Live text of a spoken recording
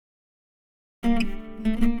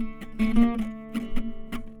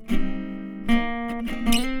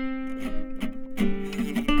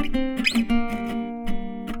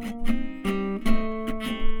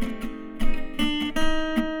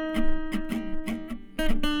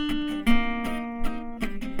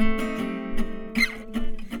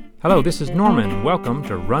Hello, this is Norman. Welcome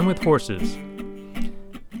to Run with Horses.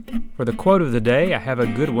 For the quote of the day, I have a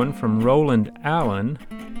good one from Roland Allen,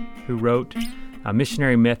 who wrote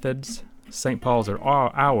Missionary Methods, St. Paul's Are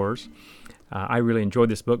Ours. I really enjoyed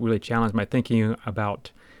this book, really challenged my thinking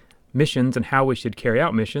about missions and how we should carry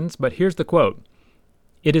out missions. But here's the quote.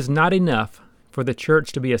 "It is not enough for the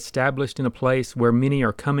church to be established in a place where many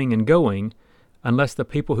are coming and going, unless the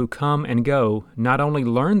people who come and go not only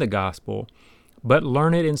learn the gospel, but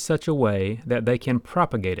learn it in such a way that they can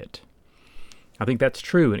propagate it." I think that's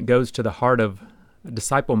true, and it goes to the heart of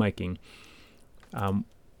disciple making.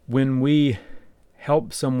 When we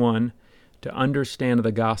help someone to understand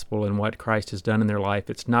the gospel and what Christ has done in their life,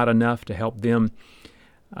 it's not enough to help them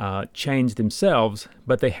change themselves,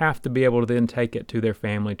 but they have to be able to then take it to their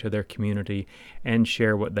family, to their community, and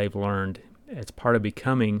share what they've learned. It's part of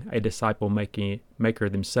becoming a disciple maker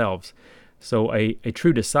themselves. So a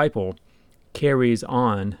true disciple carries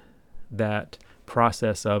on that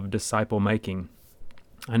process of disciple making.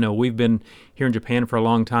 I know we've been here in Japan for a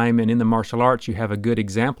long time, and in the martial arts you have a good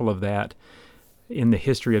example of that in the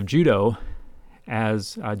history of judo.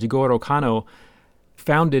 As Jigoro Kano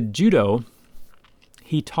founded judo,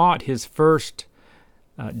 he taught his first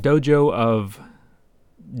dojo of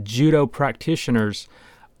judo practitioners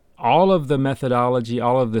all of the methodology,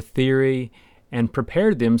 all of the theory, and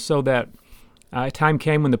prepared them so that a time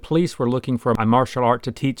came when the police were looking for a martial art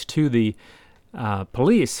to teach to the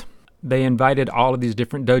police. They invited all of these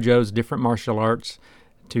different dojos, different martial arts,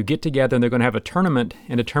 to get together, and they're going to have a tournament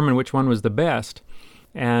and determine which one was the best.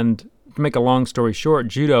 And to make a long story short,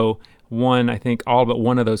 judo won, I think, all but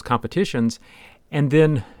one of those competitions. And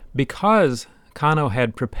then because Kano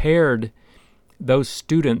had prepared those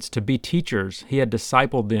students to be teachers, he had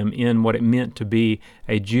discipled them in what it meant to be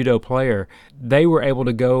a judo player, they were able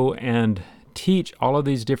to go and teach all of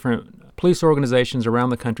these different police organizations around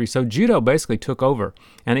the country. So judo basically took over.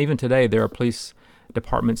 And even today, there are police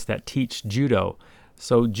departments that teach judo.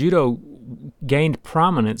 So judo gained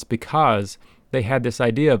prominence because they had this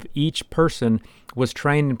idea of each person was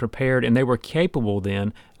trained and prepared, and they were capable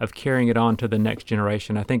then of carrying it on to the next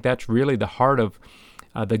generation. I think that's really the heart of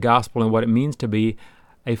the gospel and what it means to be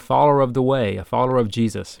a follower of the way, a follower of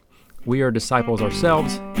Jesus. We are disciples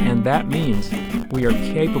ourselves, and that means we are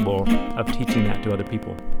capable of teaching that to other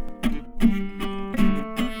people.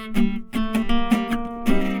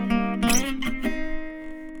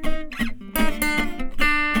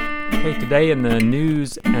 Okay, today in the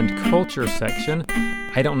news and culture section,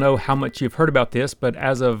 I don't know how much you've heard about this, but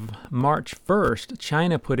as of March 1st,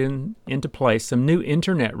 China put into place some new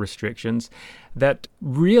internet restrictions that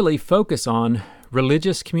really focus on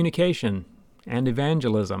religious communication and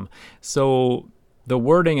evangelism. So the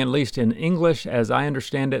wording, at least in English, as I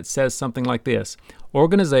understand it, says something like this: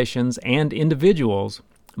 organizations and individuals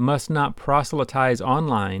must not proselytize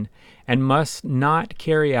online and must not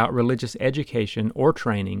carry out religious education or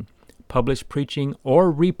training, publish preaching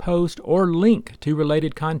or repost or link to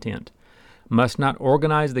related content, must not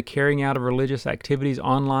organize the carrying out of religious activities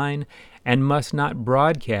online, and must not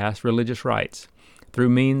broadcast religious rites through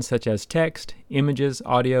means such as text, images,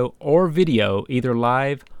 audio, or video, either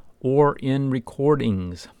live or in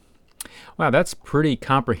recordings. Wow, that's pretty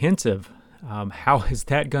comprehensive. How is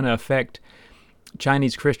that going to affect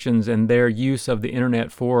Chinese Christians and their use of the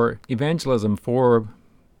internet for evangelism, for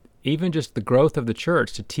even just the growth of the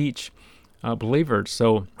church to teach believers?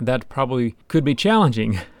 So that probably could be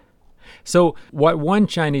challenging. So what one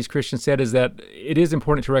Chinese Christian said is that it is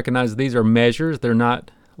important to recognize these are measures, they're not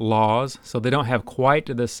laws, so they don't have quite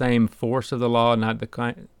the same force of the law, not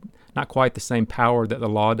quite the same power that the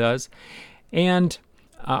law does. And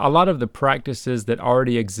a lot of the practices that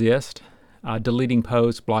already exist, deleting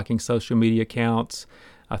posts, blocking social media accounts,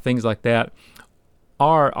 things like that,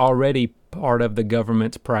 are already part of the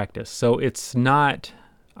government's practice. So it's not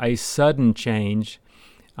a sudden change.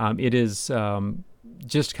 It is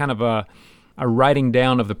just kind of a writing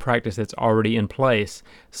down of the practice that's already in place.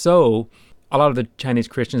 So a lot of the Chinese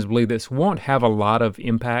Christians believe this won't have a lot of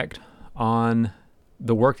impact on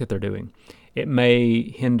the work that they're doing. It may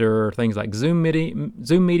hinder things like Zoom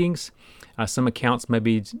meetings. Some accounts may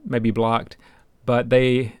be blocked, but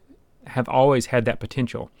they have always had that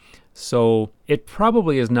potential. So it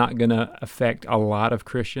probably is not going to affect a lot of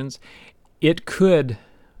Christians. It could,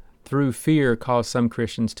 through fear, cause some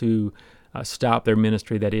Christians to stop their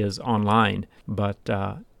ministry that is online. But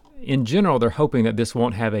in general, they're hoping that this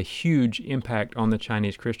won't have a huge impact on the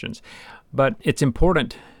Chinese Christians. But it's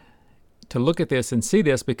important to look at this and see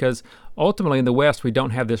this because ultimately in the West, we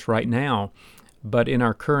don't have this right now. But in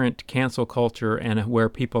our current cancel culture and where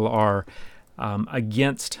people are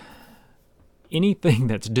against anything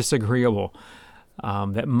that's disagreeable,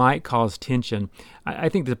 that might cause tension, I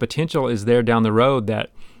think the potential is there down the road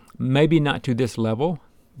that maybe not to this level,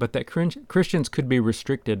 but that Christians could be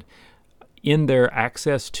restricted in their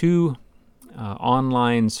access to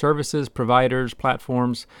online services, providers,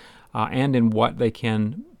 platforms, and in what they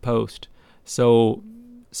can post. So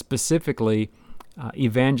specifically,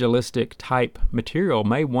 evangelistic type material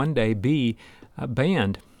may one day be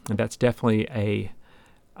banned, and that's definitely a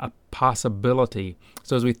possibility.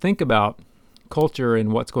 So as we think about culture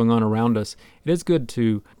and what's going on around us, it is good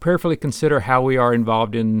to prayerfully consider how we are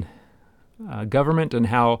involved in government and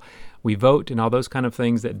how we vote and all those kind of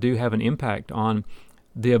things that do have an impact on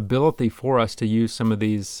the ability for us to use some of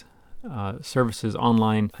these services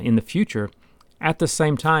online in the future. At the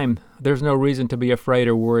same time, there's no reason to be afraid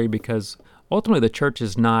or worry because ultimately the church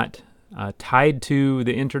is not tied to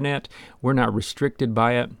the internet. We're not restricted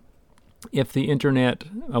by it. If the internet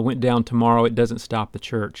went down tomorrow, it doesn't stop the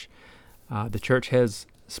church. The church has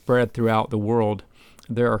spread throughout the world.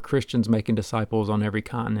 There are Christians making disciples on every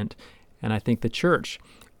continent, and I think the church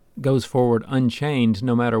goes forward unchained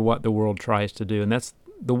no matter what the world tries to do. And that's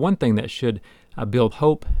the one thing that should build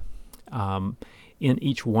hope in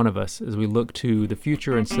each one of us as we look to the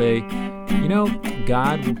future and say,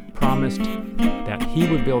 God promised that He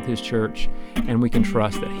would build His church, and we can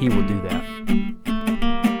trust that He will do that.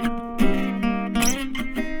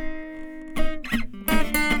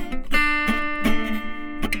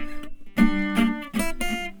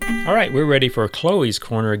 All right, we're ready for Chloe's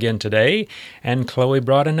Corner again today, and Chloe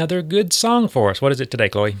brought another good song for us. What is it today,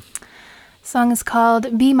 Chloe? The song is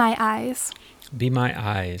called Be My Eyes. Be My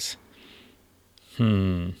Eyes.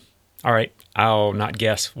 All right, I'll not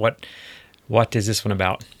guess. What is this one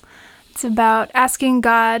about? It's about asking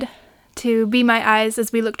God to be my eyes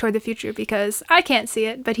as we look toward the future because I can't see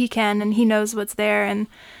it, but He can, and He knows what's there, and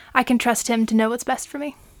I can trust Him to know what's best for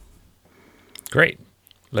me. Great.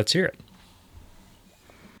 Let's hear it.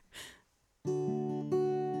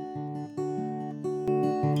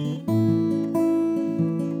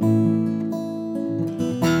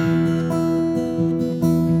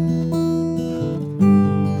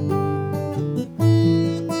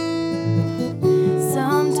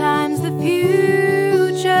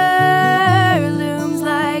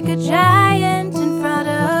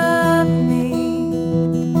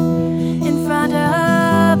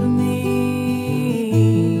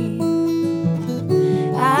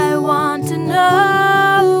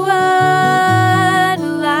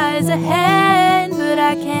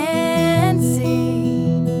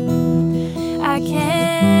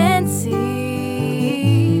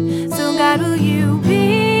 God, will you be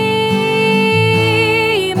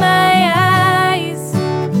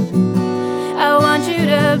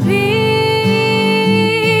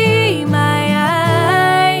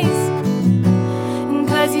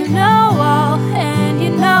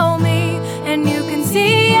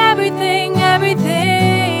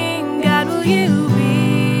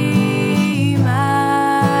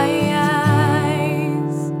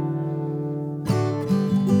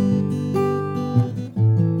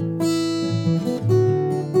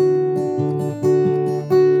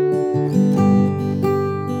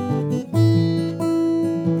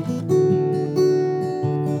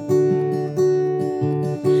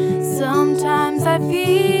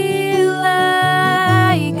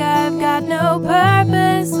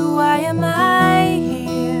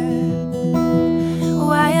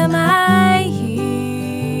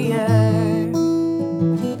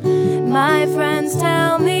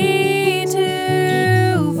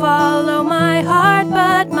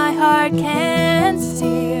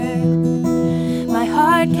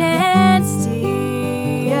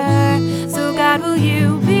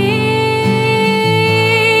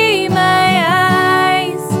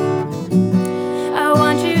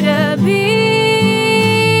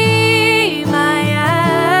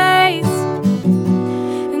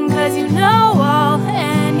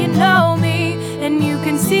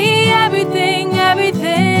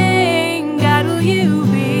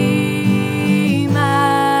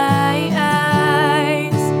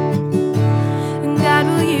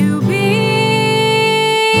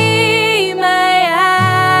my eyes?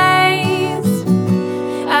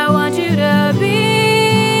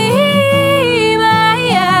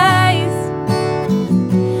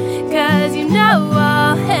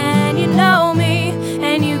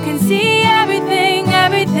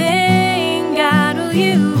 will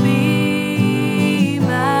you be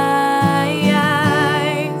my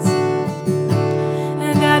eyes?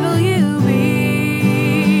 And God, will you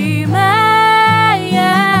be my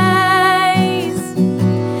eyes?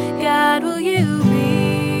 God, will you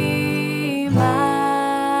be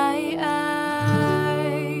my eyes?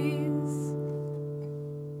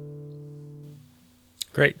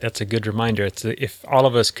 Great. That's a good reminder. If all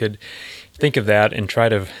of us could think of that and try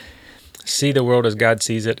to see the world as God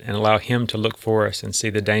sees it and allow Him to look for us and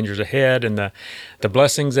see the dangers ahead and the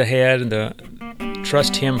blessings ahead and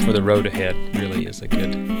trust Him for the road ahead, really is a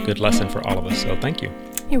good lesson for all of us. So thank you.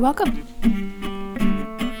 You're welcome.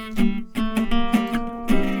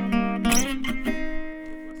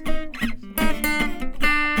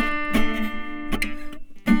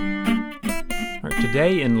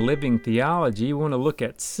 Today in Living Theology, we want to look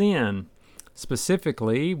at sin.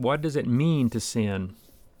 Specifically, what does it mean to sin?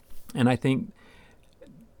 And I think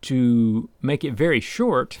to make it very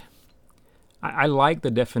short, I like the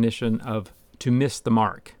definition of to miss the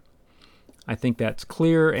mark. I think that's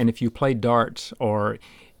clear, and if you play darts or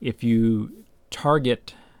if you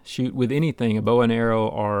shoot with anything, a bow and arrow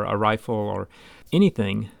or a rifle or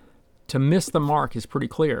anything, to miss the mark is pretty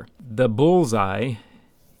clear. The bullseye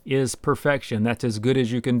is perfection. That's as good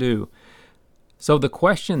as you can do. So the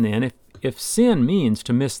question then, if sin means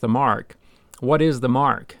to miss the mark, what is the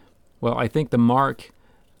mark? Well, I think the mark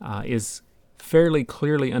is fairly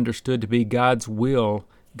clearly understood to be God's will,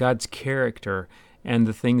 God's character, and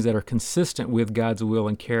the things that are consistent with God's will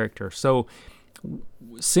and character. So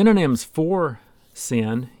synonyms for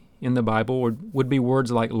sin in the Bible would be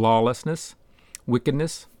words like lawlessness,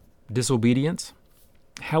 wickedness, disobedience.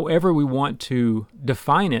 However we want to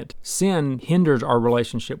define it, sin hinders our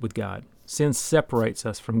relationship with God. Sin separates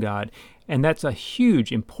us from God. And that's a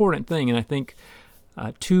huge, important thing. And I think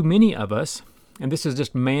too many of us, and this is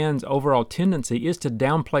just man's overall tendency, is to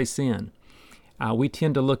downplay sin. We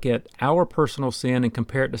tend to look at our personal sin and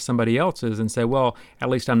compare it to somebody else's and say, well, at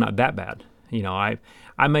least I'm not that bad. You know, I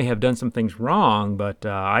may have done some things wrong, but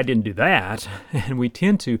I didn't do that. And we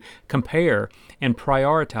tend to compare and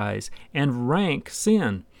prioritize and rank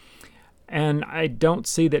sin. And I don't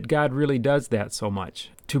see that God really does that so much.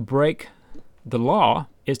 To break the law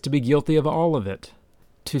is to be guilty of all of it.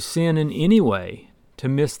 To sin in any way, to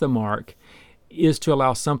miss the mark, is to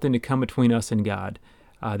allow something to come between us and God.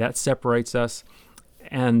 That separates us.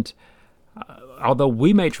 And although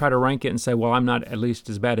we may try to rank it and say, well, I'm not at least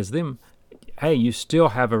as bad as them, hey, you still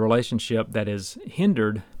have a relationship that is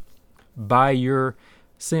hindered by your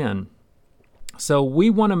sin. So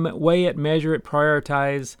we want to weigh it, measure it,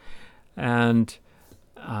 prioritize, and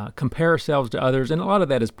compare ourselves to others. And a lot of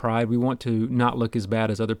that is pride. We want to not look as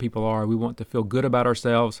bad as other people are. We want to feel good about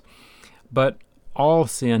ourselves. But all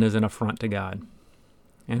sin is an affront to God.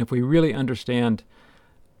 And if we really understand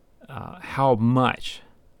how much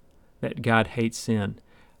that God hates sin,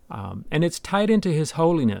 and it's tied into His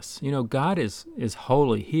holiness. You know, God is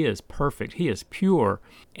holy. He is perfect. He is pure.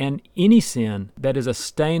 And any sin that is a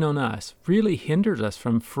stain on us really hinders us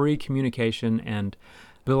from free communication and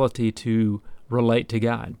ability to relate to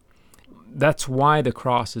God. That's why the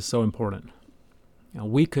cross is so important. You know,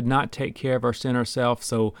 we could not take care of our sin ourselves,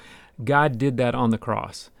 so God did that on the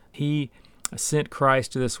cross. He sent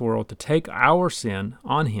Christ to this world to take our sin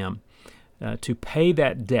on Him, to pay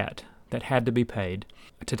that debt that had to be paid,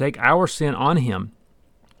 to take our sin on Him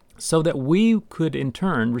so that we could in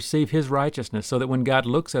turn receive His righteousness, so that when God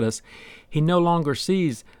looks at us, He no longer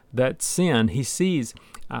sees that sin. He sees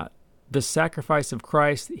the sacrifice of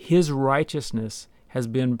Christ. His righteousness has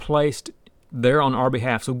been placed there on our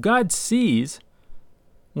behalf. So God sees,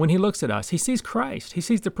 when He looks at us, He sees Christ. He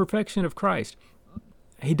sees the perfection of Christ.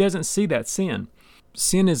 He doesn't see that sin.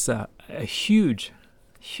 Sin is a huge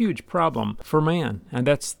problem for man, and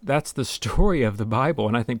that's the story of the Bible.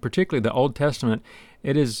 And I think particularly the Old Testament,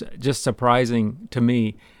 it is just surprising to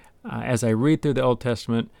me as I read through the Old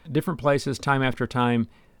Testament, different places, time after time,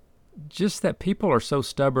 just that people are so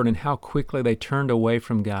stubborn and how quickly they turned away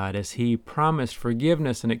from God as He promised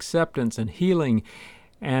forgiveness and acceptance and healing,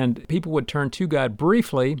 and people would turn to God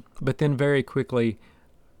briefly, but then very quickly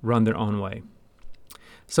run their own way.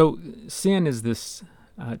 So sin is this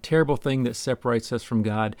terrible thing that separates us from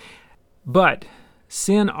God. But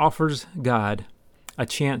sin offers God a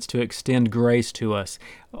chance to extend grace to us.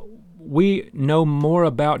 We know more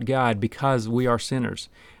about God because we are sinners.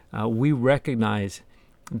 We recognize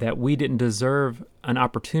that we didn't deserve an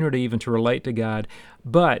opportunity even to relate to God,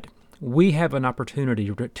 but we have an opportunity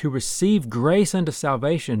to receive grace unto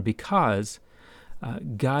salvation because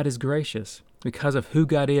God is gracious. Because of who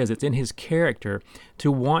God is, it's in His character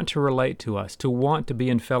to want to relate to us, to want to be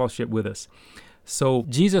in fellowship with us. So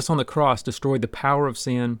Jesus on the cross destroyed the power of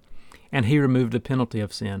sin, and he removed the penalty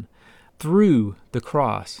of sin. Through the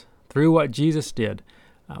cross, through what Jesus did,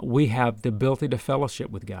 we have the ability to fellowship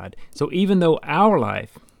with God. So even though our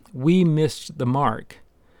life, we missed the mark,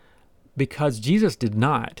 because Jesus did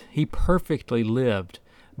not. He perfectly lived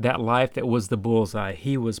that life that was the bullseye.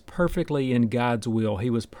 He was perfectly in God's will. He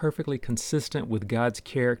was perfectly consistent with God's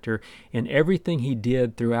character in everything he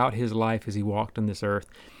did throughout his life as he walked on this earth.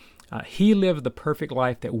 He lived the perfect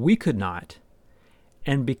life that we could not.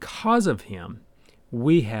 And because of him,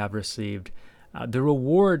 we have received the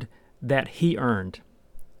reward that he earned: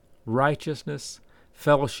 righteousness,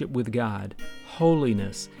 fellowship with God,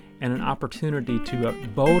 holiness, and an opportunity to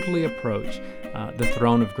boldly approach the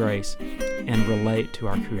throne of grace and relate to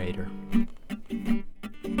our Creator.